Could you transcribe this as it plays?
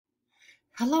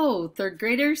Hello, third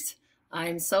graders.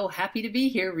 I'm so happy to be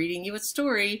here reading you a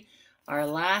story, our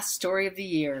last story of the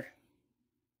year.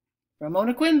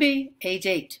 Ramona Quimby, age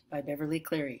 8, by Beverly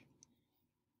Cleary.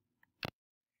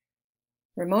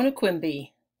 Ramona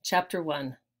Quimby, Chapter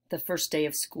 1, The First Day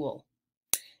of School.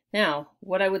 Now,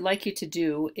 what I would like you to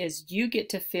do is you get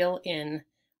to fill in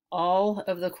all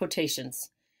of the quotations.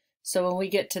 So when we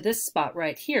get to this spot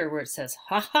right here where it says,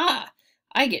 "Ha ha,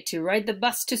 I get to ride the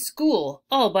bus to school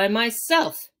all by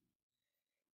myself."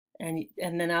 And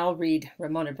then I'll read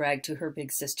Ramona bragged to her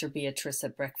big sister Beatrice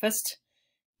at breakfast.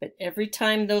 But every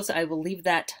time I will leave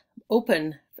that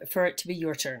open for it to be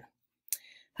your turn.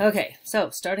 Okay, so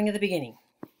starting at the beginning.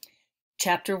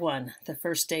 Chapter 1, The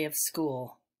First Day of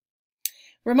School.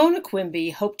 Ramona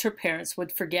Quimby hoped her parents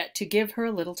would forget to give her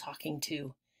a little talking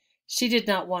to. She did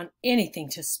not want anything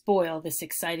to spoil this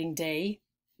exciting day.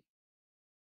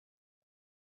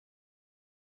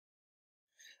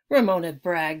 Ramona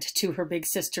bragged to her big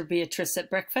sister Beatrice at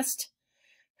breakfast.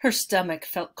 Her stomach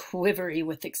felt quivery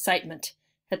with excitement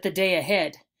at the day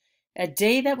ahead, a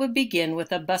day that would begin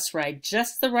with a bus ride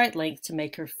just the right length to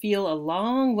make her feel a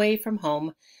long way from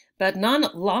home, but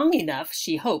not long enough,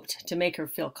 she hoped, to make her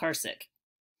feel carsick.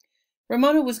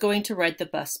 Ramona was going to ride the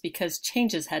bus because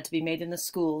changes had to be made in the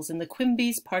schools in the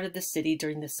Quimby's part of the city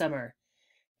during the summer.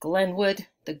 Glenwood,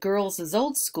 the girls'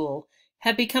 old school,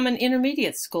 had become an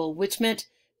intermediate school, which meant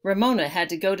Ramona had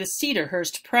to go to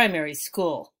Cedarhurst Primary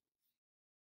School.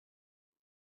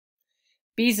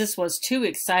 Beezus was too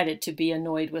excited to be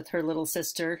annoyed with her little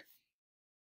sister.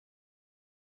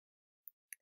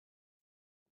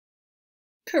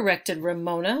 Corrected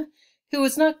Ramona, who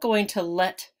was not going to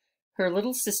let her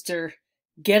little sister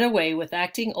get away with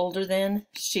acting older than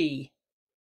she.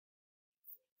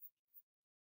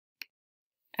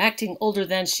 Acting older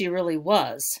than she really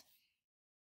was.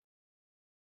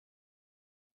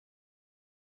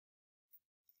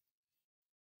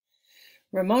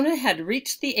 Ramona had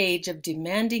reached the age of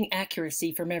demanding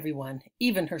accuracy from everyone,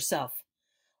 even herself.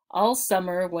 All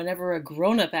summer, whenever a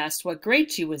grown-up asked what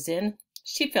grade she was in,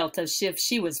 she felt as if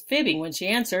she was fibbing when she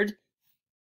answered,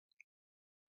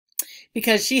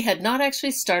 because she had not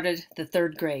actually started the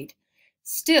third grade.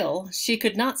 Still, she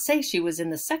could not say she was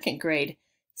in the second grade,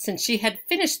 since she had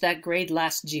finished that grade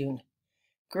last June.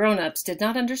 Grown-ups did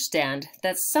not understand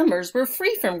that summers were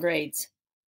free from grades,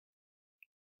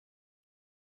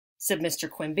 said Mr.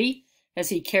 Quimby, as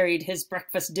he carried his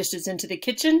breakfast dishes into the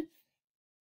kitchen.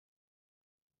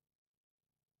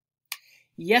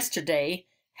 Yesterday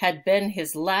had been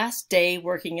his last day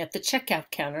working at the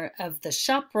checkout counter of the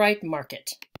ShopRite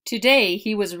Market. Today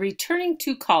he was returning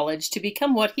to college to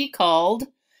become what he called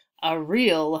a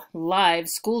real live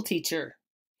school teacher.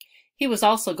 He was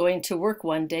also going to work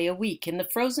one day a week in the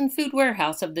frozen food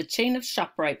warehouse of the chain of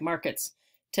ShopRite Markets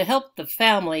to help the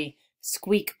family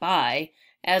squeak by,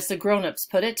 as the grown-ups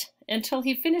put it, until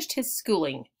he finished his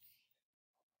schooling,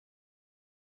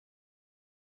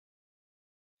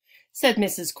 said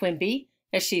Mrs. Quimby,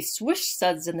 as she swished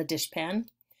suds in the dishpan.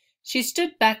 She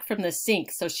stood back from the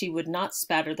sink so she would not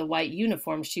spatter the white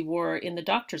uniform she wore in the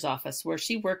doctor's office where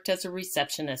she worked as a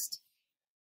receptionist.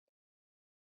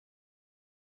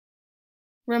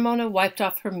 Ramona wiped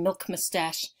off her milk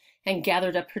mustache and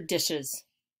gathered up her dishes.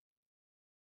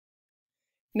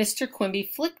 Mr. Quimby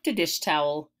flicked a dish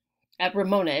towel at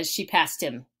Ramona as she passed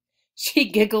him. She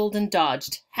giggled and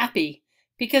dodged, happy,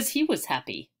 because he was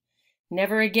happy.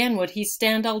 Never again would he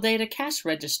stand all day at a cash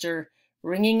register,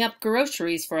 ringing up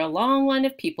groceries for a long line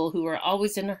of people who were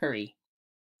always in a hurry.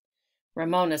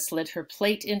 Ramona slid her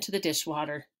plate into the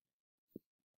dishwater.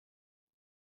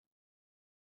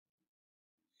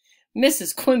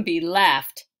 Mrs. Quimby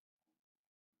laughed.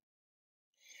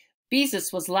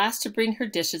 Beezus was last to bring her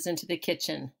dishes into the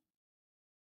kitchen.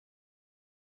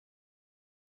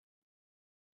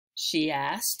 She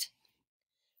asked.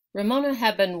 Ramona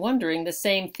had been wondering the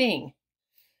same thing.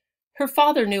 Her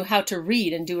father knew how to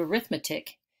read and do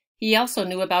arithmetic. He also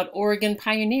knew about Oregon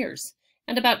pioneers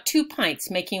and about 2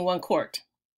 pints making 1 quart.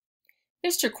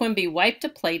 Mr. Quimby wiped a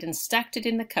plate and stacked it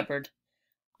in the cupboard.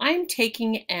 I'm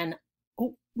taking an...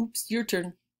 Oh, oops, your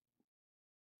turn.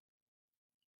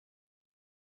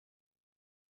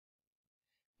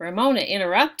 Ramona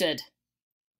interrupted,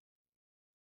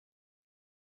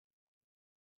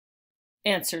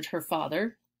 answered her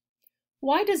father.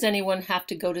 Why does anyone have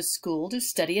to go to school to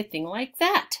study a thing like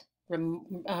that?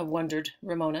 Wondered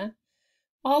Ramona.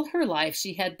 All her life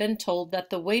she had been told that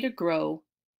the way to grow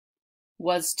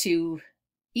was to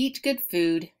eat good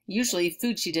food, usually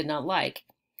food she did not like,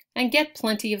 and get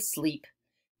plenty of sleep,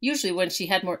 usually when she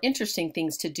had more interesting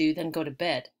things to do than go to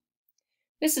bed.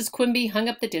 Mrs. Quimby hung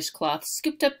up the dishcloth,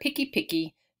 scooped up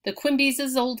Picky, the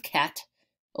Quimbys' old cat,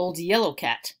 old yellow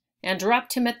cat, and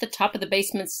dropped him at the top of the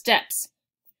basement steps.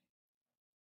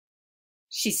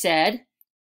 She said.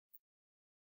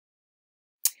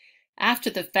 After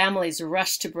the families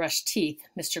rushed to brush teeth,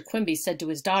 Mr. Quimby said to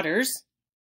his daughters,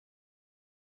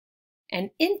 and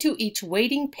into each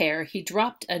waiting pair he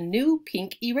dropped a new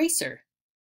pink eraser.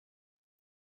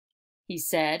 He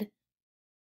said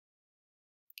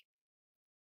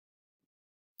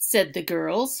the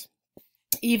girls.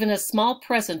 Even a small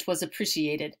present was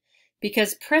appreciated,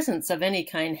 because presents of any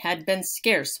kind had been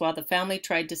scarce while the family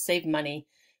tried to save money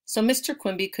so Mr.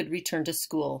 Quimby could return to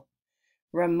school.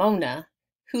 Ramona,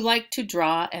 who liked to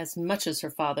draw as much as her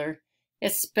father,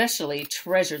 especially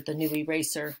treasured the new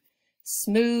eraser.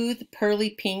 Smooth, pearly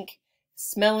pink,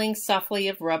 smelling softly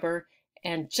of rubber,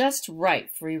 and just right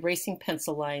for erasing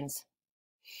pencil lines.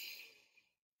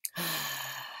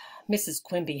 Mrs.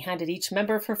 Quimby handed each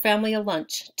member of her family a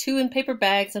lunch, 2 in paper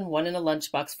bags and 1 in a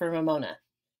lunchbox for Ramona.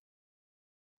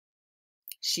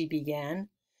 She began.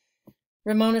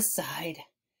 Ramona sighed.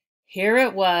 Here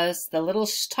it was, the little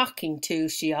talking to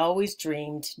she always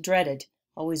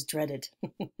always dreaded,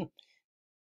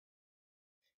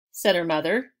 said her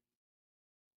mother.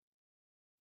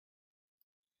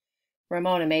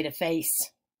 Ramona made a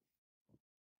face.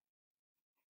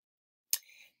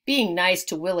 Being nice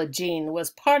to Willa Jean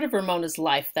was part of Ramona's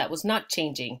life that was not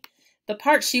changing, the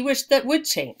part she wished that would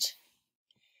change.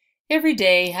 Every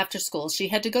day after school she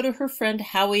had to go to her friend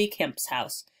Howie Kemp's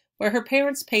house, where her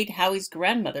parents paid Howie's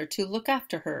grandmother to look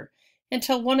after her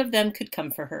until one of them could come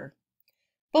for her.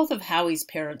 Both of Howie's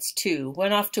parents, too,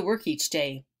 went off to work each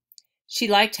day. She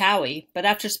liked Howie, but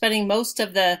after spending most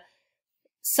of the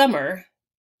summer,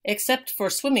 except for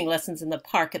swimming lessons in the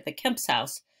park at the Kemp's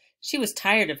house, she was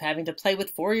tired of having to play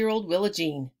with 4-year-old Willa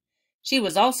Jean. She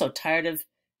was also tired of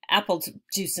apple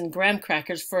juice and graham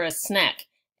crackers for a snack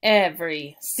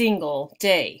every single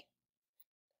day.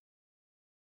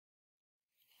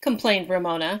 Complained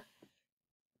Ramona.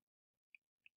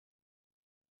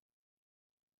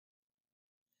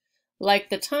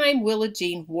 Like the time Willa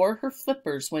Jean wore her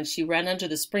flippers when she ran under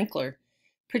the sprinkler,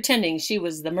 pretending she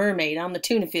was the mermaid on the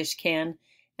tuna fish can,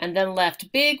 and then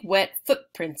left big wet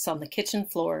footprints on the kitchen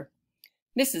floor.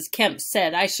 Mrs. Kemp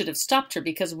said I should have stopped her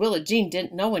because Willa Jean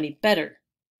didn't know any better.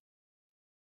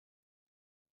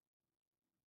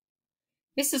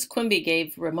 Mrs. Quimby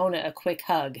gave Ramona a quick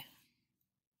hug.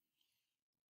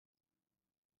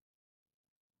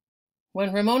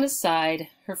 When Ramona sighed,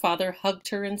 her father hugged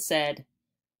her and said,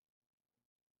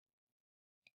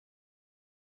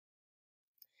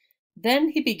 then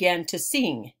he began to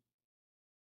sing.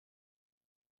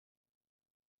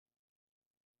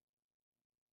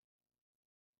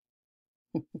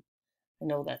 I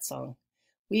know that song.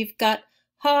 We've got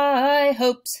high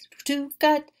hopes, we've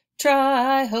got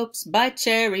try hopes, buy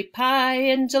cherry pie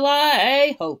in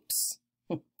July hopes.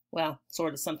 Well,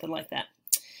 sort of something like that.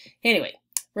 Anyway,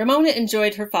 Ramona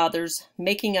enjoyed her father's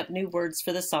making up new words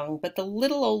for the song, but the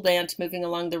little old ant moving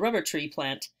along the rubber tree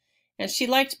plant, and she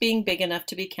liked being big enough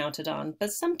to be counted on,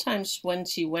 but sometimes when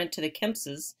she went to the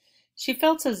Kempses, she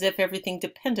felt as if everything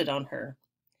depended on her.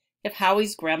 If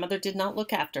Howie's grandmother did not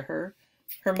look after her,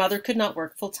 her mother could not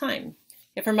work full-time.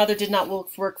 If her mother did not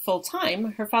work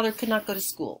full-time, her father could not go to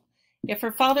school. If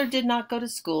her father did not go to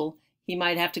school, he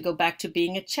might have to go back to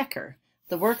being a checker,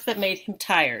 the work that made him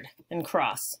tired and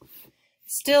cross.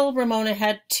 Still, Ramona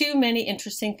had too many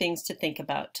interesting things to think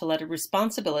about to let a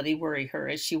responsibility worry her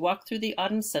as she walked through the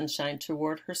autumn sunshine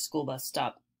toward her school bus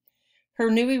stop.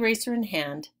 Her new eraser in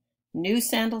hand, new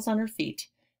sandals on her feet,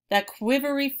 that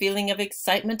quivery feeling of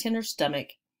excitement in her stomach,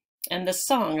 and the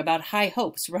song about high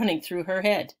hopes running through her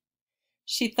head.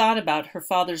 She thought about her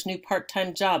father's new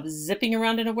part-time job zipping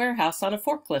around in a warehouse on a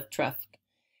forklift truck,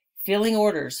 filling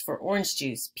orders for orange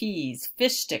juice, peas,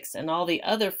 fish sticks, and all the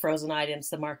other frozen items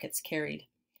the markets carried.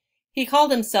 He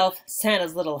called himself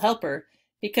Santa's little helper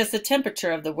because the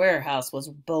temperature of the warehouse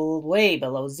was way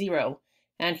below 0,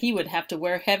 and he would have to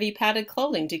wear heavy padded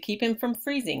clothing to keep him from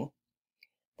freezing.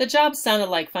 The job sounded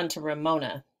like fun to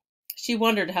Ramona. She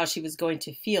wondered how she was going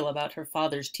to feel about her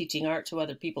father's teaching art to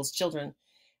other people's children,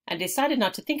 and decided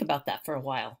not to think about that for a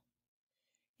while.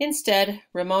 Instead,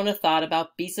 Ramona thought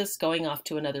about Beezus going off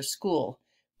to another school,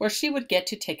 where she would get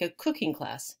to take a cooking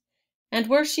class, and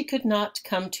where she could not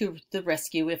come to the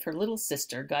rescue if her little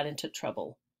sister got into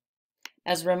trouble.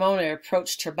 As Ramona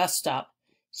approached her bus stop,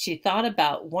 she thought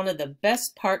about one of the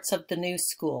best parts of the new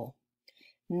school.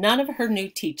 None of her new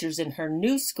teachers in her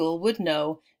new school would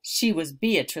know she was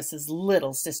Beatrice's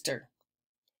little sister.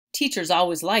 Teachers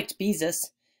always liked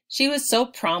Beezus. She was so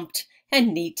prompt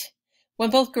and neat. When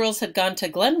both girls had gone to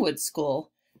Glenwood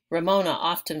School, Ramona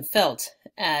often felt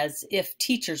as if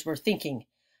teachers were thinking,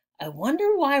 "I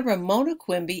wonder why Ramona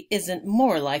Quimby isn't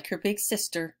more like her big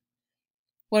sister."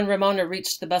 When Ramona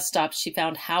reached the bus stop, she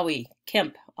found Howie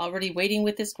Kemp already waiting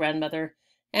with his grandmother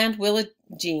and Willa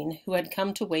Jean, who had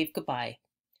come to wave goodbye.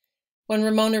 When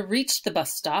Ramona reached the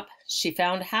bus stop, she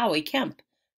found Howie Kemp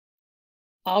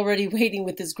already waiting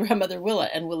with his grandmother Willa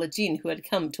and Willa Jean, who had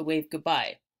come to wave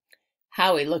goodbye.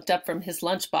 Howie looked up from his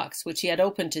lunchbox, which he had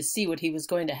opened to see what he was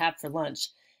going to have for lunch,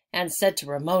 and said to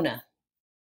Ramona,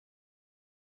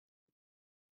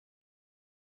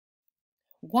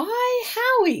 "Why,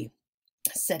 Howie,"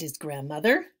 said his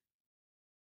grandmother.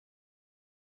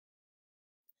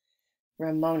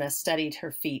 Ramona studied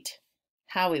her feet.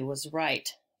 Howie was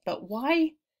right. But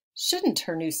why shouldn't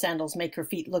her new sandals make her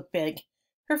feet look big?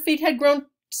 Her feet had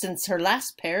grown since her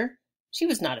last pair. She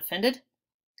was not offended.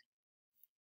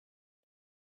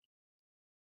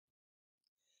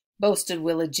 Boasted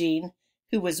Willa Jean,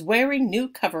 who was wearing new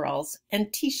coveralls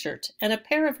and t-shirt and a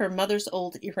pair of her mother's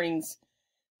old earrings.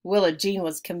 Willa Jean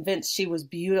was convinced she was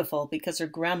beautiful because her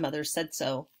grandmother said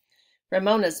so.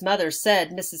 Ramona's mother said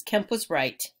Mrs. Kemp was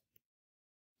right.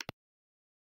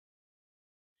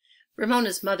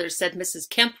 Ramona's mother said Mrs.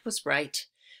 Kemp was right.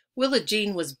 Willa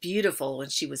Jean was beautiful when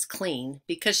she was clean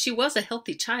because she was a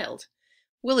healthy child.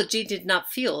 Willa Jean did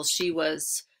not feel she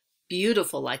was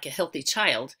beautiful like a healthy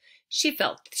child. She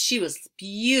felt she was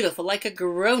beautiful like a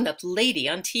grown-up lady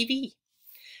on TV.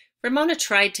 Ramona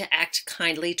tried to act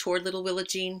kindly toward little Willa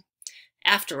Jean.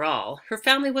 After all, her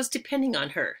family was depending on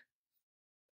her.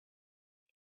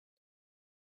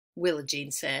 Willa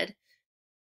Jean said.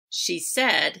 She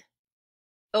said,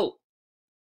 "Oh."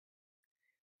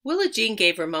 Willa Jean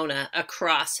gave Ramona a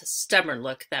cross, stubborn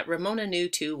look that Ramona knew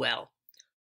too well.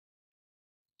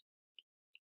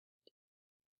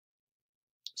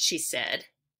 She said,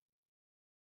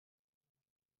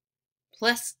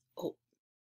 Bless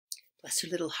her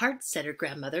little heart," said her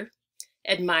grandmother,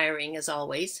 admiring as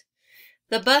always.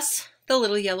 The bus, the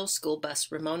little yellow school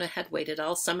bus Ramona had waited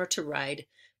all summer to ride,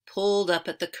 pulled up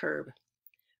at the curb.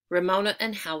 Ramona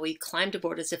and Howie climbed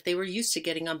aboard as if they were used to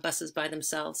getting on buses by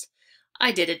themselves.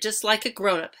 "I did it just like a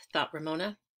grown-up," thought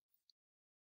Ramona.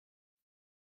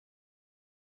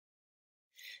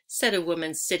 Said a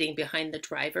woman sitting behind the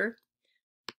driver.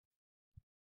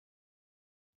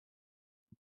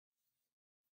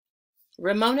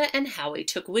 Ramona and Howie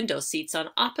took window seats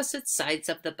on opposite sides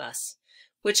of the bus,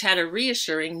 which had a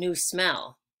reassuring new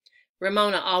smell.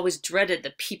 Ramona always dreaded the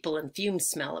people and fume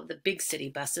smell of the big city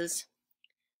buses.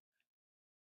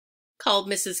 Called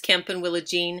Mrs. Kemp and Willa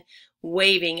Jean,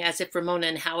 waving as if Ramona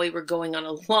and Howie were going on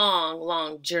a long,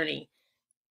 long journey.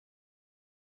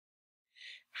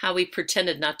 Howie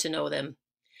pretended not to know them.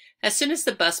 As soon as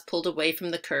the bus pulled away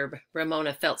from the curb,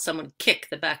 Ramona felt someone kick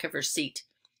the back of her seat.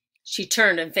 She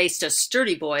turned and faced a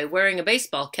sturdy boy wearing a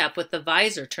baseball cap with the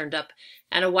visor turned up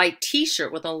and a white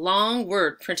t-shirt with a long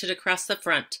word printed across the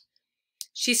front.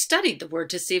 She studied the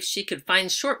word to see if she could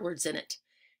find short words in it,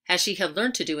 as she had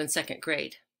learned to do in second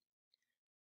grade.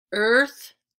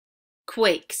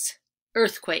 Earthquakes.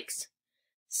 Earthquakes.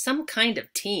 Some kind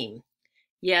of team.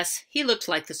 Yes, he looked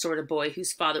like the sort of boy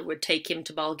whose father would take him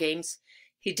to ball games.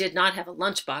 He did not have a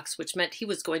lunchbox, which meant he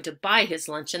was going to buy his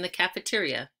lunch in the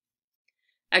cafeteria.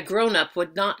 A grown-up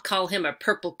would not call him a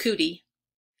purple cootie.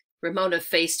 Ramona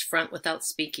faced front without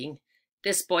speaking.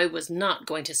 This boy was not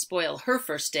going to spoil her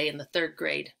first day in the third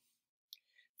grade.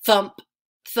 Thump,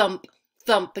 thump,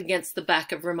 thump against the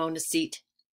back of Ramona's seat.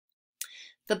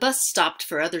 The bus stopped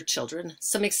for other children,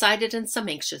 some excited and some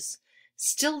anxious.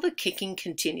 Still the kicking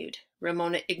continued.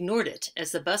 Ramona ignored it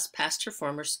as the bus passed her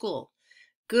former school.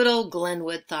 Good old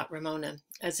Glenwood, thought Ramona,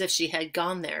 as if she had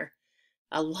gone there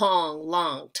a long,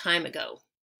 long time ago.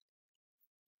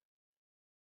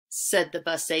 Said the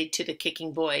bus aide to the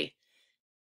kicking boy.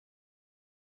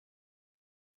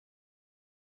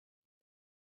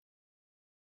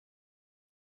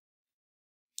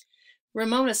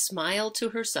 Ramona smiled to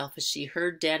herself as she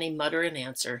heard Danny mutter an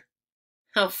answer.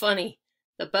 How funny.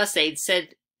 The bus aide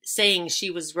said, saying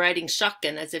she was riding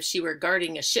shotgun as if she were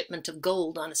guarding a shipment of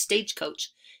gold on a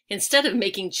stagecoach, instead of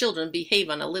making children behave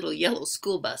on a little yellow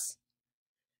school bus.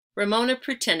 Ramona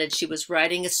pretended she was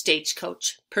riding a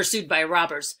stagecoach, pursued by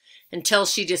robbers, until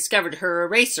she discovered her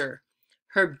eraser.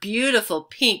 Her beautiful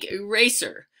pink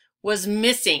eraser was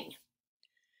missing.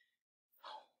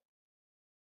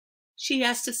 She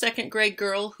asked a second-grade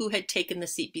girl who had taken the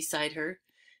seat beside her.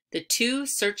 The two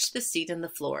searched the seat and the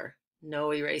floor.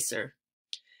 No eraser.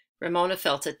 Ramona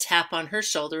felt a tap on her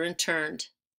shoulder and turned.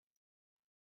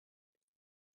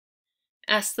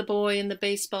 Asked the boy in the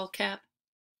baseball cap.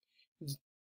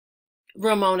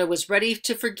 Ramona was ready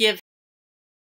to forgive